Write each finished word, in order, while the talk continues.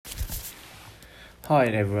Hi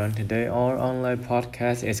everyone, today our online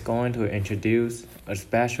podcast is going to introduce a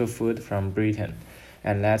special food from Britain,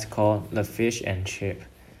 and that's called the fish and chip.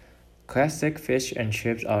 Classic fish and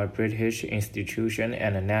chips are a British institution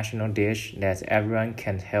and a national dish that everyone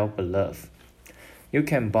can't help but love. You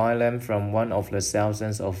can buy them from one of the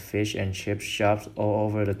thousands of fish and chip shops all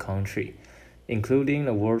over the country, including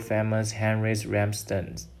the world famous Henry's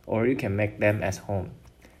Ramsden's, or you can make them at home.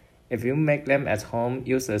 If you make them at home,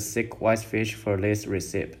 use a thick whitefish for this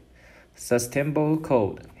recipe. Sustainable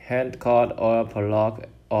cold, hand-caught or pollock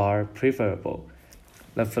are preferable.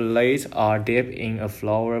 The fillets are dipped in a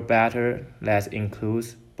flour batter that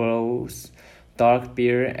includes both dark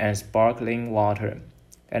beer and sparkling water,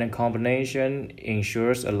 and the combination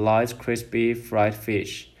ensures a light, crispy fried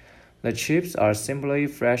fish. The chips are simply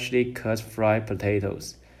freshly cut fried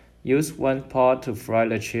potatoes. Use one pot to fry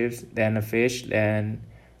the chips, then the fish,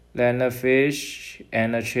 then the fish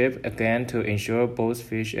and the chip again to ensure both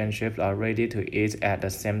fish and chips are ready to eat at the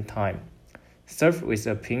same time. Serve with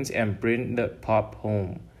a pinch and bring the pot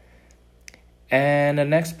home. And the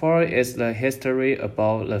next part is the history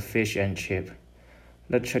about the fish and chip.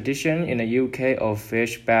 The tradition in the UK of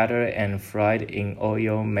fish battered and fried in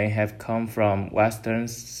oil may have come from Western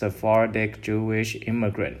Sephardic Jewish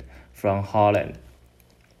immigrants from Holland.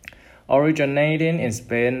 Originating in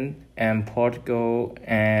Spain and Portugal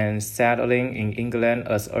and settling in England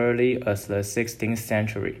as early as the 16th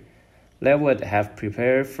century, they would have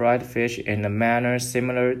prepared fried fish in a manner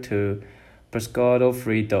similar to pescado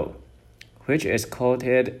frito, which is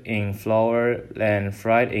coated in flour and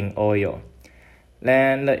fried in oil.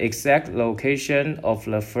 Then the exact location of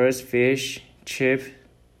the first fish chip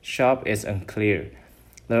shop is unclear.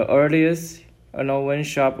 The earliest known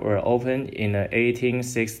shops were opened in the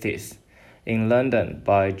 1860s in London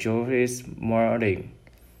by Joseph Martin,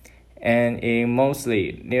 and in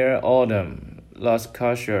Moseley near Oldham,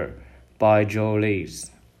 Gloucestershire by Joe Lees.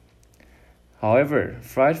 However,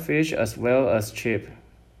 fried fish as well as chip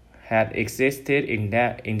had existed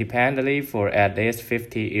independently for at least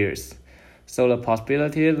 50 years, so the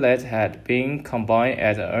possibility that had been combined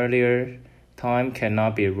at an earlier time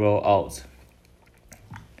cannot be ruled out.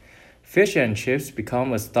 Fish and chips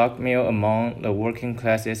became a stock meal among the working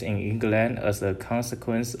classes in England as a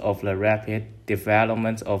consequence of the rapid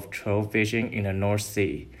development of trout fishing in the North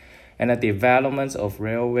Sea, and the development of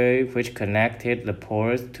railway which connected the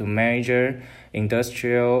ports to major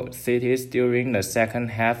industrial cities during the second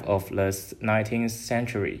half of the 19th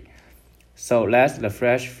century, so that the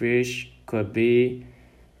fresh fish could be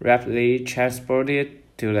rapidly transported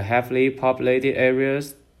to the heavily populated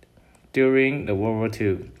areas during the World War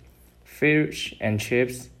II. Fish and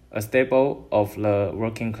chips, a staple of the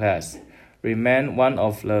working class, remain one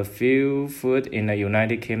of the few foods in the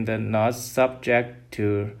United Kingdom not subject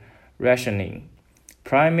to rationing.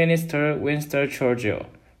 Prime Minister Winston Churchill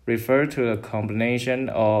referred to the combination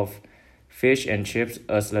of fish and chips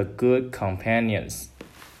as the good companions.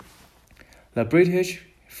 The British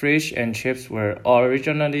fish and chips were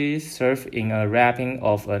originally served in a wrapping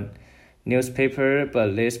of a newspaper,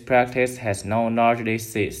 but this practice has now largely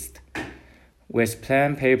ceased, with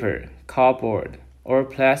plain paper, cardboard, or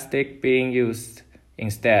plastic being used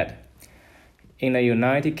instead. In the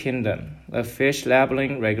United Kingdom, the Fish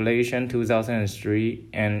Labelling Regulation 2003,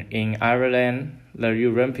 and in Ireland, the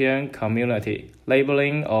European Community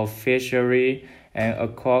Labelling of Fishery and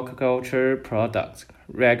Aquaculture Products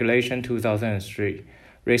Regulation 2003,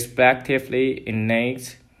 respectively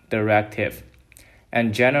enact directive,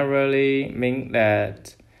 and generally mean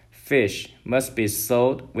that fish must be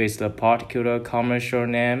sold with a particular commercial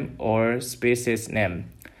name or species name.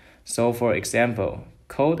 So, for example,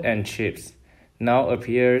 cod and chips now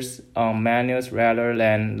appears on menus rather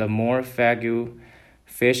than the more vague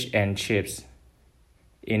fish and chips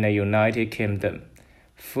in the United Kingdom.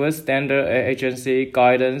 Food Standard Agency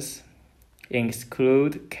guidance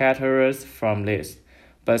exclude caterers from this,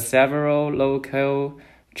 but several local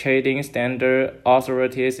trading standard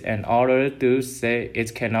authorities and others do say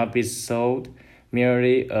it cannot be sold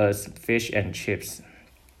merely as fish and chips.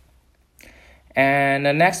 And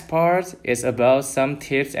the next part is about some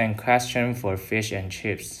tips and questions for fish and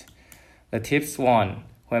chips. The tips 1.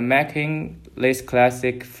 When making this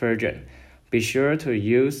classic version, be sure to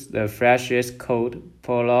use the freshest caught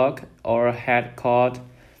pollock or head caught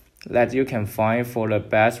that you can find for the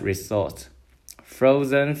best results.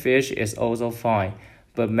 Frozen fish is also fine,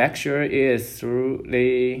 but make sure it is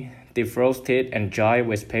thoroughly defrosted and dry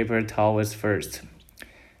with paper towels first.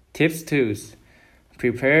 Tips 2.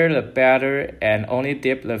 Prepare the batter and only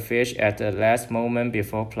dip the fish at the last moment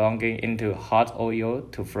before plunging into hot oil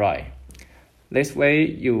to fry. This way,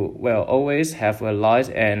 you will always have a light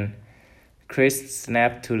and crisp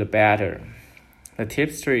snap to the batter. The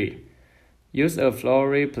tip 3. Use a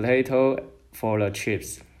floury potato for the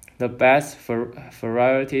chips. The best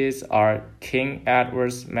varieties are King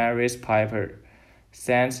Edward's Mary's Piper,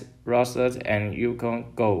 Saint Rosette, and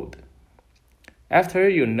Yukon Gold. After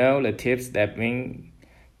you know the tips, that mean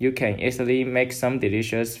you can easily make some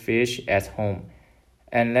delicious fish at home.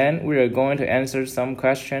 And then we are going to answer some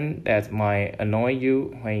questions that might annoy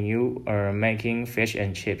you when you are making fish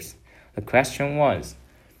and chips. The question 1.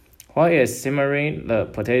 Why is simmering the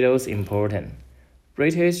potatoes important?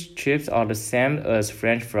 British chips are the same as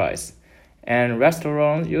French fries, and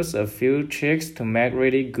restaurants use a few tricks to make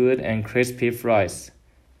really good and crispy fries.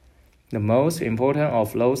 The most important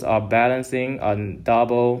of those are balancing and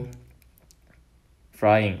double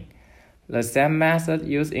frying. The same method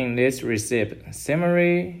used in this recipe.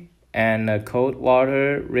 Simmering and cold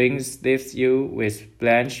water rinse leaves you with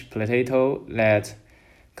blanched potato that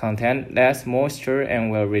contain less moisture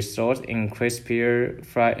and will result in crispier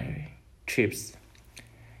fried chips.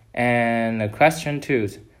 And question 2.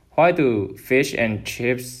 Why do fish and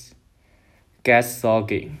chips get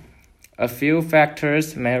soggy? A few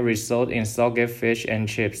factors may result in soggy fish and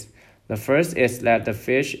chips. The first is that the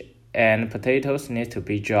fish and potatoes need to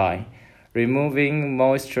be dry. Removing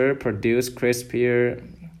moisture produces crispier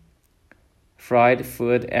fried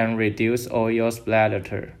food and reduce oil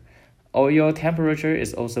splatter. Oil temperature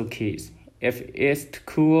is also key. If it's too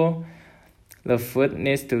cool, the food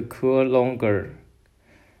needs to cool longer,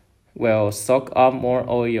 will soak up more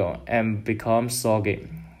oil and become soggy.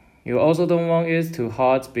 You also don't want it too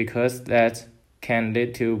hot because that can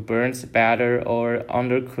lead to burnt batter or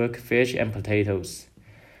undercooked fish and potatoes.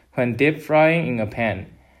 When deep frying in a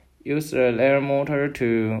pan, use a thermometer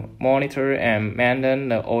to monitor and maintain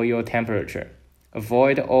the oil temperature.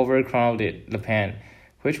 Avoid overcrowding the pan,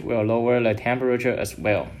 which will lower the temperature as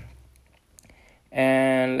well.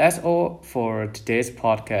 And that's all for today's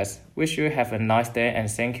podcast. Wish you have a nice day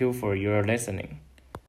and thank you for your listening.